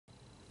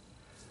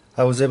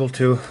I was able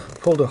to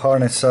pull the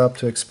harness up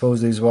to expose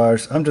these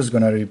wires. I'm just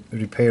gonna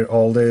repair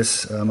all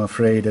this. I'm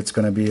afraid it's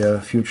gonna be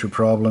future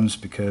problems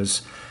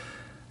because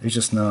it's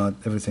just not,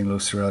 everything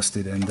looks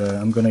rusted. And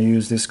I'm gonna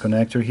use this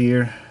connector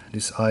here,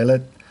 this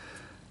eyelet,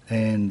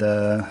 and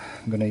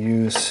I'm gonna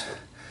use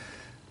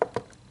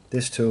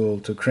this tool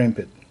to crimp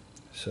it.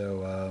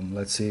 So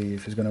let's see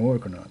if it's gonna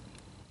work or not.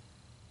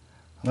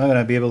 I'm not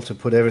gonna be able to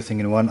put everything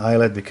in one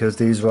eyelet because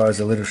these wires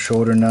are a little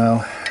shorter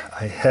now.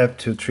 I have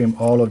to trim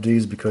all of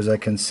these because I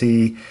can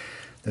see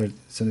that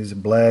some of these are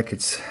black.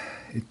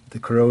 The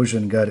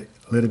corrosion got a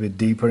little bit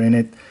deeper in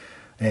it,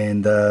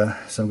 and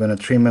so I'm gonna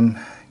trim them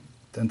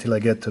until I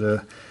get to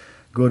the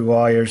good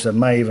wires. I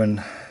might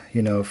even,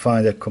 you know,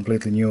 find a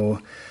completely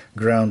new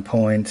ground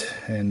point,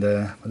 and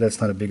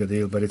that's not a big a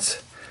deal. But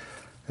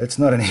it's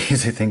not an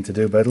easy thing to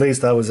do. But at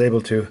least I was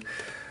able to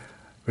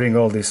bring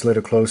all this a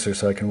little closer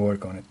so I can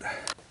work on it.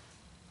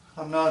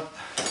 I'm not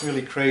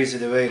really crazy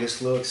the way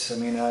this looks. I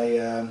mean,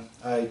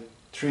 I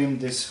trimmed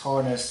this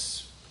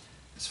harness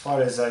as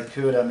far as I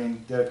could. I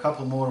mean, there are a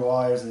couple more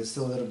wires. They're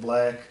still a little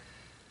black.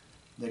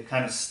 They're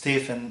kind of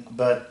stiffened,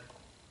 but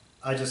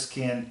I just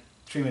can't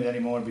trim it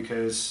anymore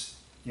because,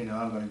 you know,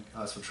 I'm going to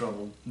ask for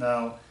trouble.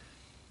 Now,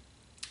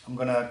 I'm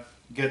going to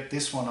get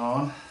this one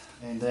on,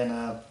 and then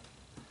I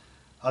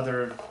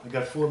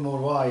got 4 more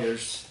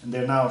wires, and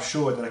they're now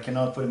short that I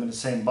cannot put them in the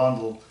same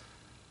bundle.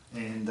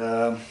 And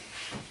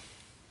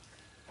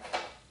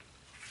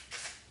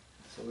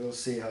so we'll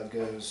see how it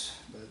goes,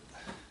 but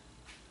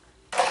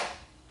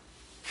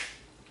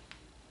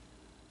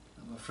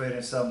I'm afraid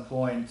at some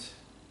point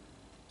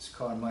this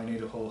car might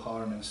need a whole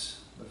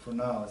harness, but for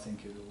now I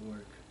think it will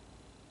work.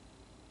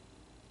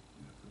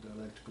 Put the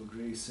electrical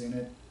grease in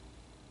it,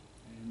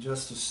 and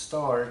just to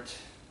start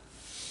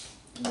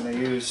I'm going to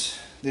use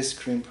this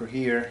crimper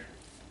here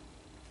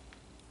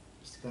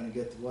just to kind of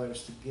get the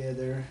wires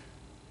together.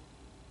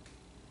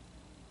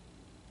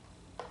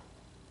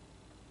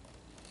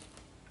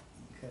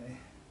 Okay,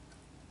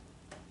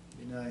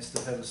 be nice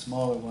to have a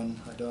smaller one.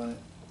 I done it,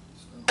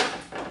 so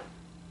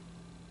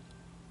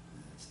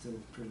it's still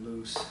pretty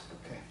loose.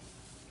 Okay.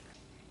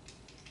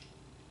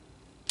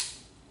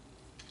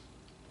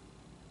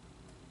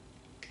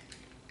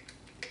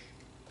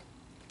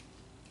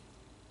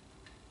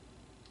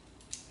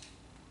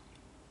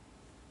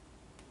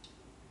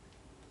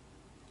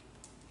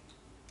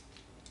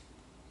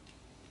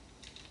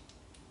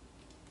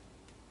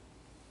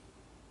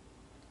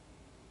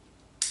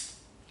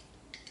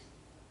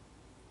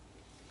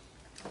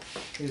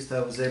 At least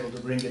I was able to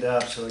bring it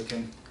up so I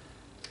can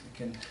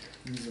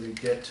easily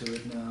get to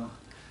it now.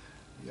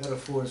 The other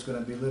 4 is going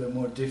to be a little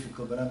more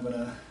difficult, but I'm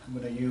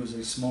gonna use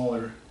a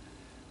smaller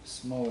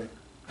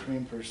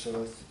crimper,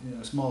 so you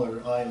know,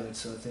 smaller eyelet,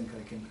 so I think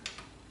I can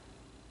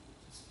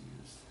just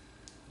use.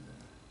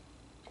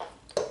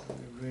 I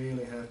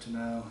really have to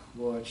now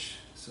watch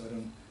so I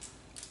don't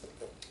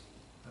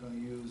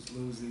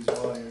lose these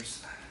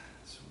wires.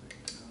 It's really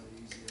not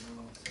easy at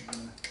all. So I'm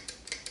gonna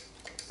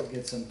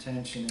get some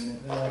tension in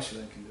it. Well,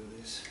 actually, I can do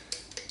this.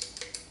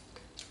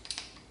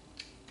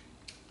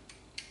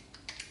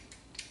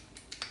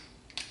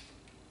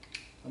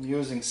 I'm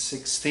using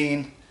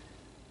 16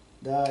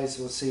 dies.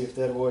 We'll see if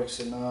that works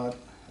or not.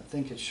 I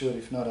think it should.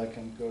 If not, I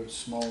can go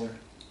smaller.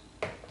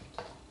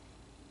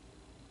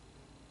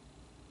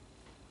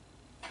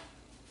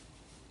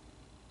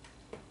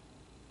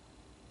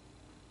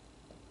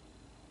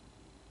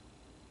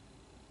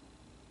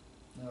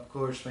 Now, of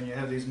course, when you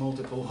have these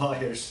multiple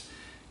wires,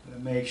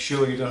 make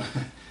sure you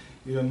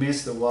don't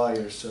miss the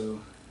wire. So.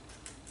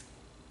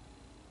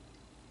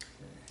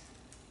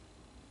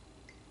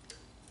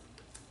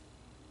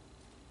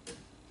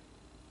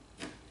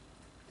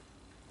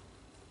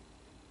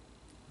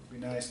 Be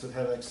nice to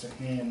have extra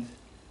hand.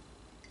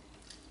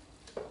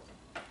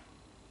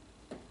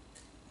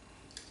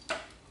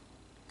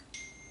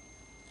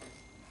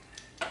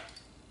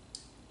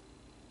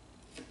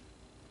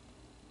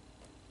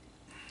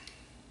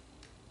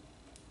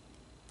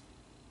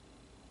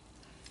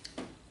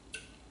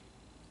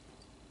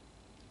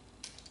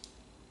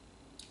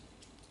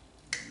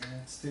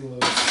 It's still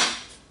loose.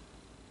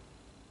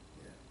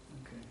 Yeah,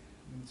 okay.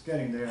 It's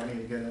getting there. I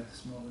need to get a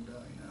smaller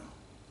die now.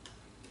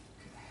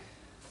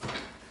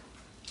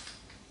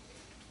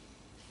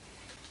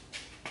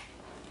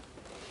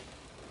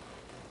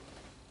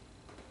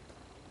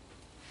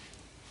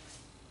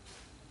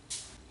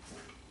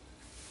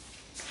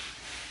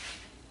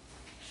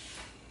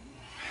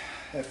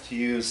 Have to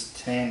use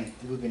 10.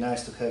 It would be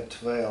nice to have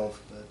 12,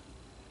 but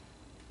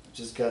I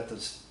just got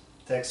this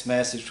text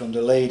message from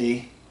the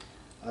lady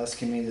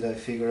asking me that I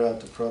figure out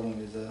the problem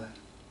with the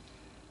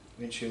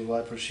windshield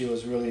wiper. She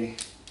was really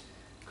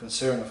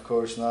concerned, of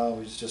course. Now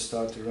it's just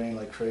started to rain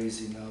like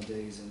crazy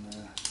nowadays, and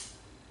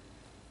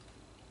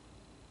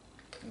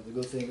the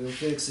good thing, we'll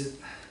fix it.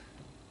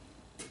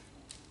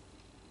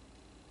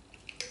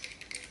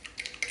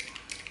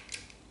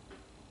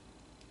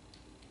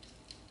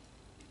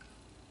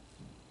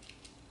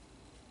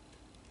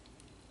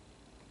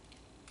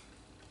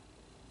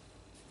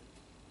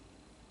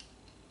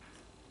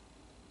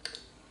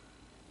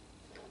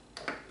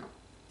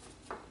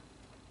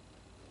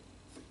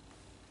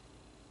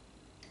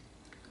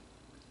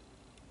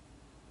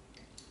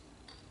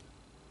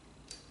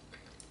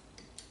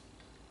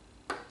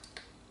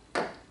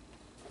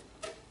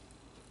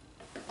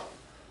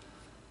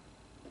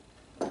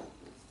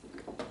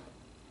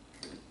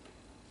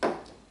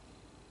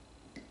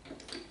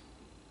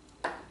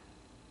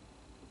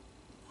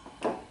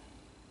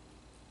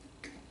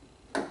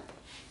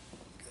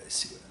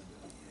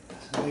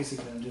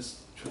 basically I'm just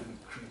trying to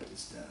crimp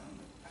this down.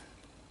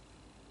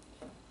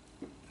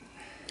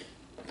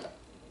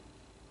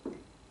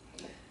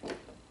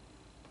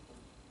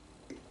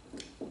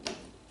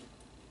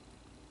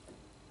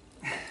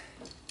 I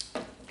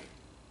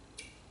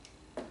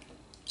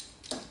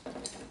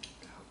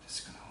hope this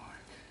is gonna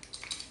work.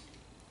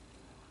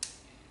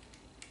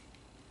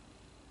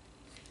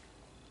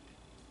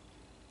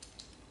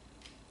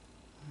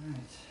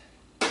 Alright.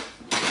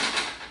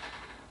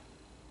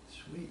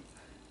 Sweet.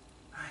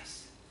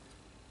 Nice.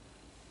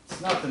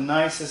 It's not the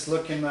nicest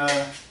looking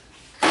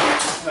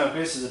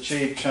this is a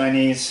cheap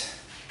Chinese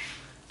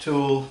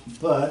tool,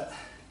 but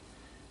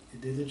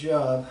it did the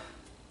job.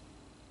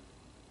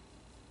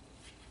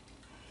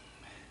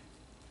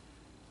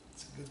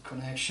 It's a good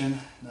connection.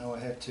 Now I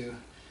have to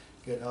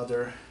get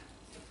other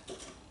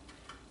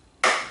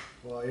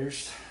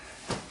wires.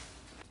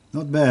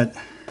 Not bad.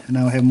 And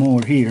now I have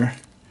more here.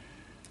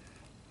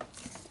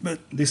 But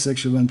this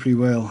actually went pretty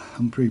well.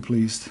 I'm pretty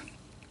pleased.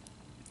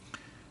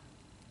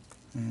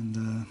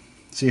 And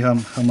see how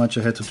much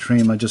I had to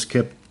trim. I just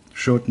kept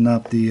shortening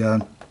up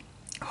the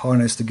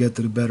harness to get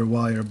to the better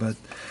wire. But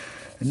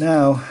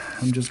now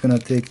I'm just gonna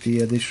take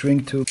the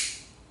shrink tube.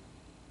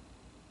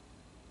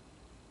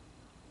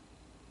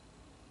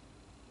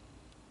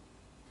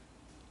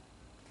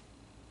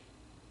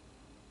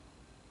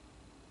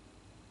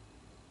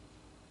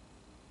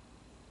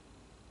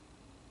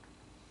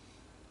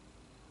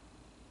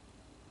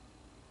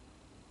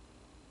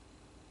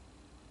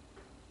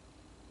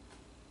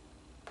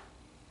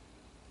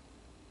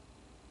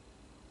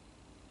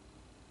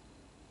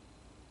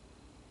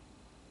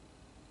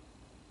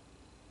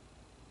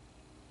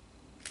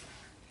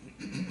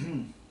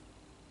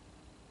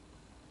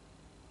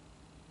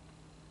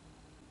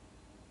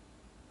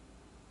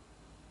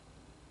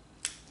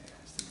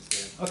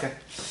 Okay.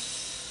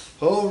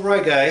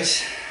 Alright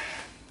guys,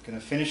 gonna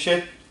finish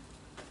it,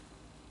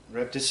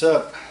 wrap this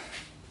up.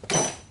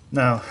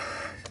 Now,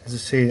 as you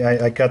see,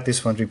 I got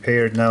this one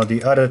repaired. Now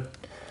the other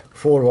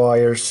 4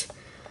 wires,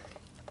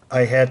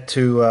 I had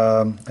to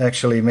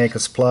actually make a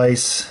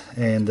splice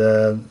and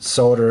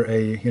solder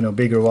a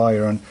bigger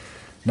wire on.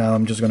 Now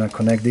I'm just gonna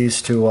connect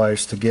these 2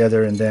 wires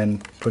together and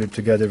then put it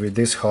together with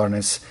this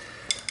harness.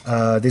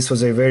 This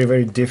was a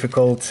very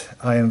difficult.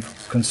 I am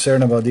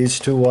concerned about these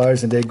 2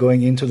 wires and they're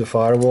going into the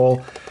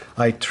firewall.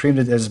 I trimmed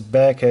it as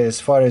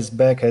far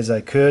back as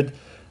I could,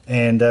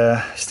 and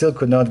still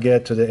could not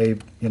get to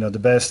the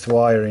best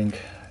wiring.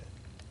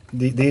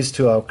 These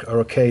 2 are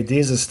okay.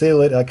 These are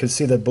still it. I could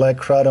see the black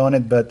crud on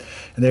it, but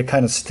they're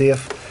kind of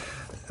stiff.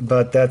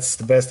 But that's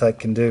the best I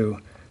can do.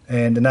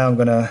 And now I'm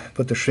gonna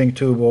put the shrink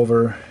tube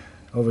over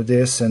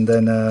this and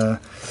then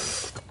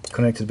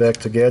connect it back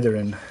together.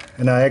 And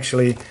I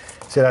actually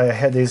said I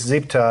had this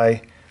zip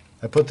tie.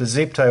 I put the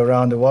zip tie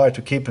around the wire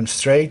to keep them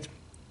straight,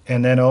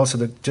 and then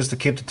also just to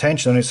keep the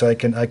tension on it, so I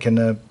can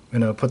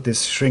put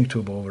this shrink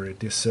tube over it.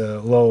 This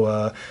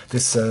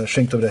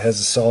shrink tube that has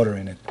the solder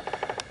in it.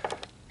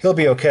 He'll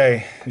be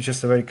okay. It's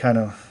just a very kind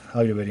of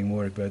aggravating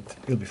work, but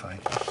he'll be fine.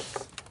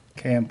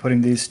 Okay, I'm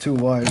putting these 2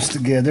 wires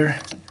together,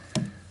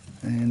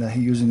 and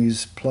I'm using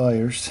these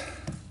pliers,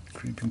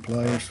 crimping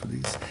pliers for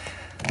these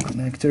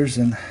connectors,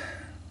 and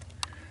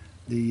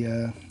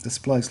the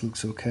splice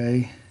looks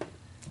okay.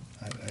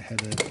 I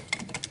had a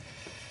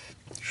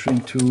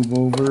shrink tube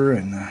over,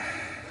 and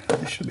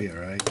it should be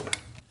alright.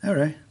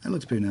 Alright, that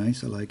looks pretty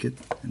nice. I like it.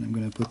 And I'm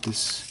going to put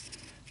this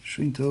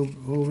shrink tube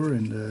over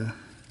and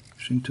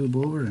shrink tube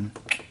over and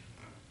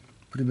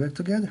put it back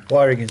together.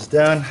 Wiring is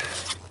done.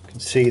 You can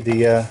see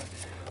the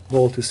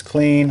bolt is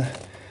clean.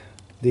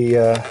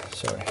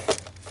 Sorry.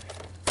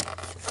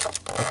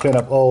 I cleaned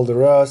up all the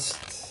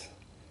rust.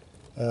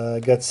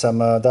 Got some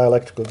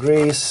dielectrical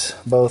grease.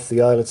 Both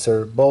the eyelets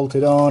are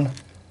bolted on,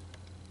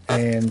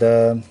 and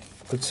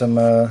put some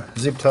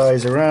zip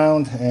ties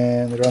around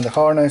the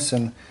harness,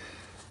 and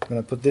I'm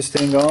gonna put this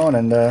thing on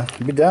and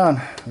be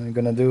done. I'm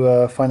gonna do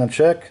a final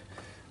check,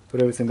 put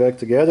everything back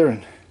together,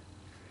 and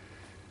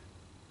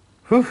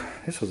whew,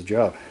 this was a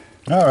job.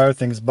 Alright,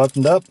 everything's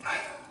buttoned up.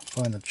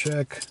 Final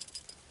check.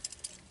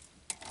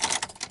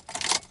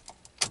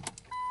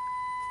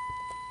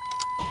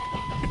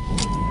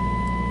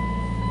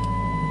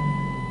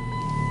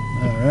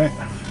 Alright,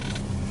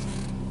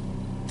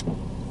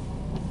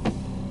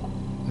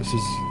 this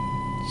is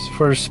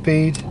first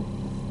speed,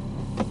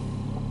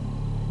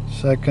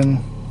 second,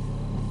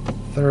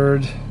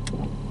 third,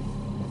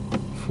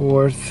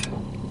 fourth,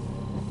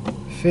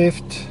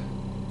 fifth,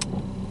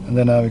 and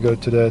then now we go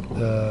to that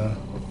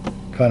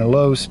kind of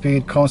low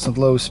speed, constant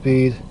low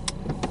speed,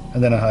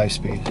 and then a high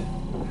speed.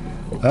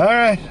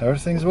 Alright,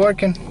 everything's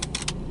working.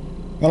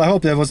 Well, I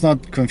hope that was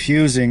not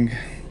confusing.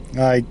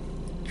 I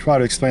try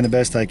to explain the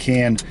best I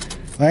can.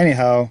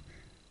 Anyhow,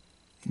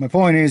 my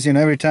point is,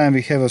 every time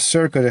we have a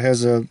circuit that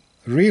has a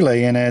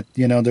relay in it,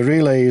 the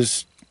relay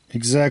is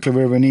exactly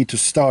where we need to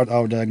start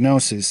our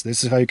diagnosis.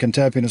 This is how you can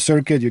tap in a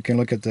circuit. You can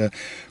look at the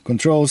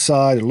control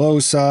side, the low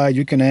side.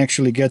 You can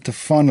actually get the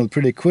funnel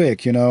pretty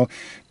quick,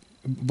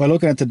 by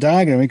looking at the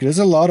diagram. There's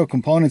a lot of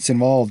components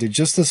involved. It's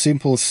just as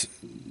simple as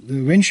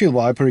windshield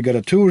wiper, you got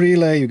a 2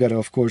 relay, you got,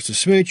 of course, the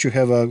switch, you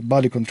have a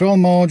body control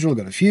module,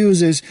 got a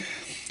fuses,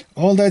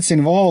 all that's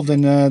involved.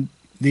 And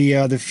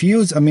the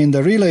fuse, I mean,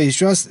 the relay is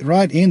just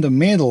right in the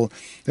middle.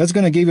 That's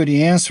going to give you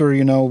the answer,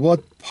 you know,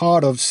 what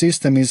part of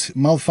system is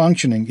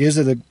malfunctioning. Is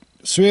it a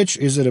switch?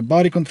 Is it a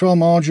body control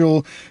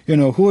module? You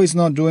know, who is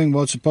not doing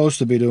what's supposed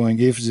to be doing?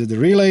 If is it the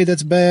relay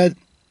that's bad?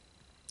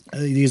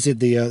 Is it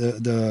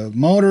the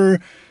motor?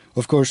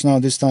 Of course, now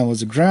this time was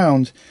the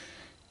ground.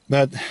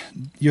 But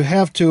you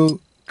have to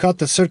cut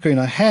the circuit in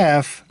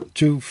half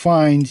to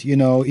find, you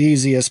know,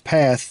 easiest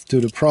path to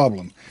the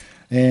problem.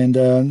 And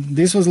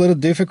this was a little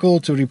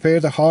difficult to repair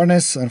the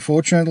harness,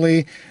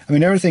 unfortunately. I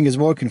mean, everything is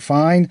working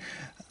fine.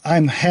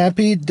 I'm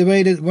happy the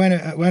way that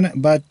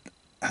went, but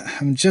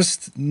I'm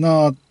just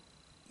not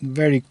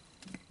very.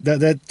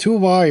 That 2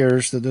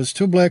 wires, those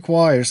 2 black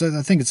wires,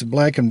 I think it's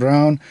black and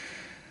brown.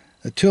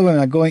 The 2 of them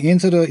are going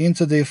into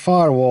the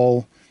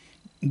firewall.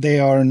 They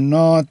are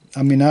not.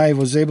 I mean, I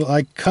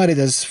cut it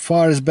as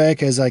far as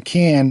back as I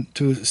can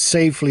to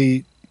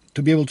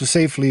be able to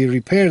safely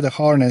repair the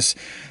harness.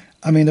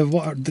 I mean,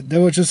 they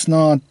were just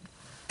not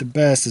the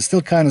best. It's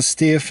still kind of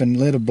stiff and a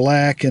little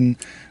black,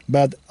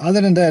 but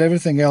other than that,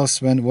 everything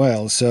else went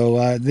well.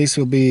 So this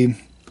will be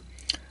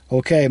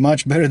okay,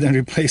 much better than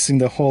replacing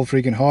the whole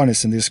freaking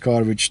harness in this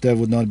car, which that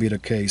would not be the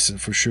case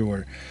for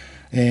sure.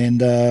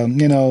 And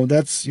you know,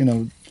 that's, you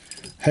know,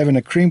 having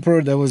a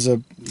crimper, that was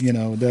a, you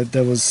know,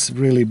 that was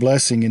really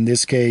blessing in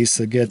this case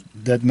to get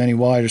that many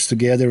wires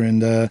together.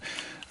 And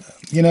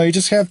you know, you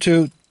just have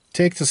to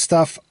take the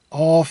stuff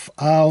off,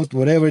 out,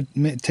 whatever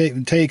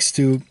it takes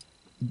to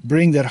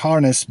bring that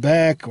harness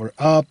back or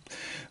up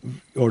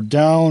or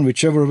down,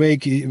 whichever way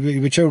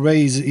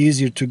is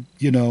easier to,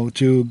 you know,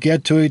 to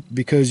get to it,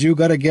 because you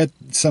got to get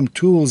some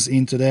tools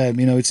into that.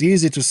 You know, it's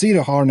easy to see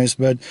the harness,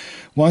 but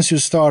once you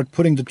start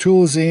putting the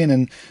tools in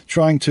and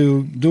trying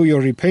to do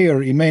your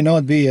repair, it may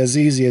not be as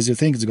easy as you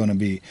think it's going to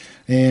be.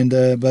 And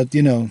but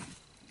you know,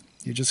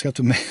 you just have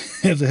to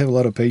have a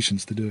lot of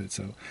patience to do it.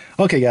 So,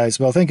 okay,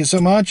 guys. Well, thank you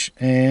so much,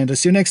 and I'll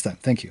see you next time.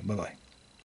 Thank you. Bye-bye.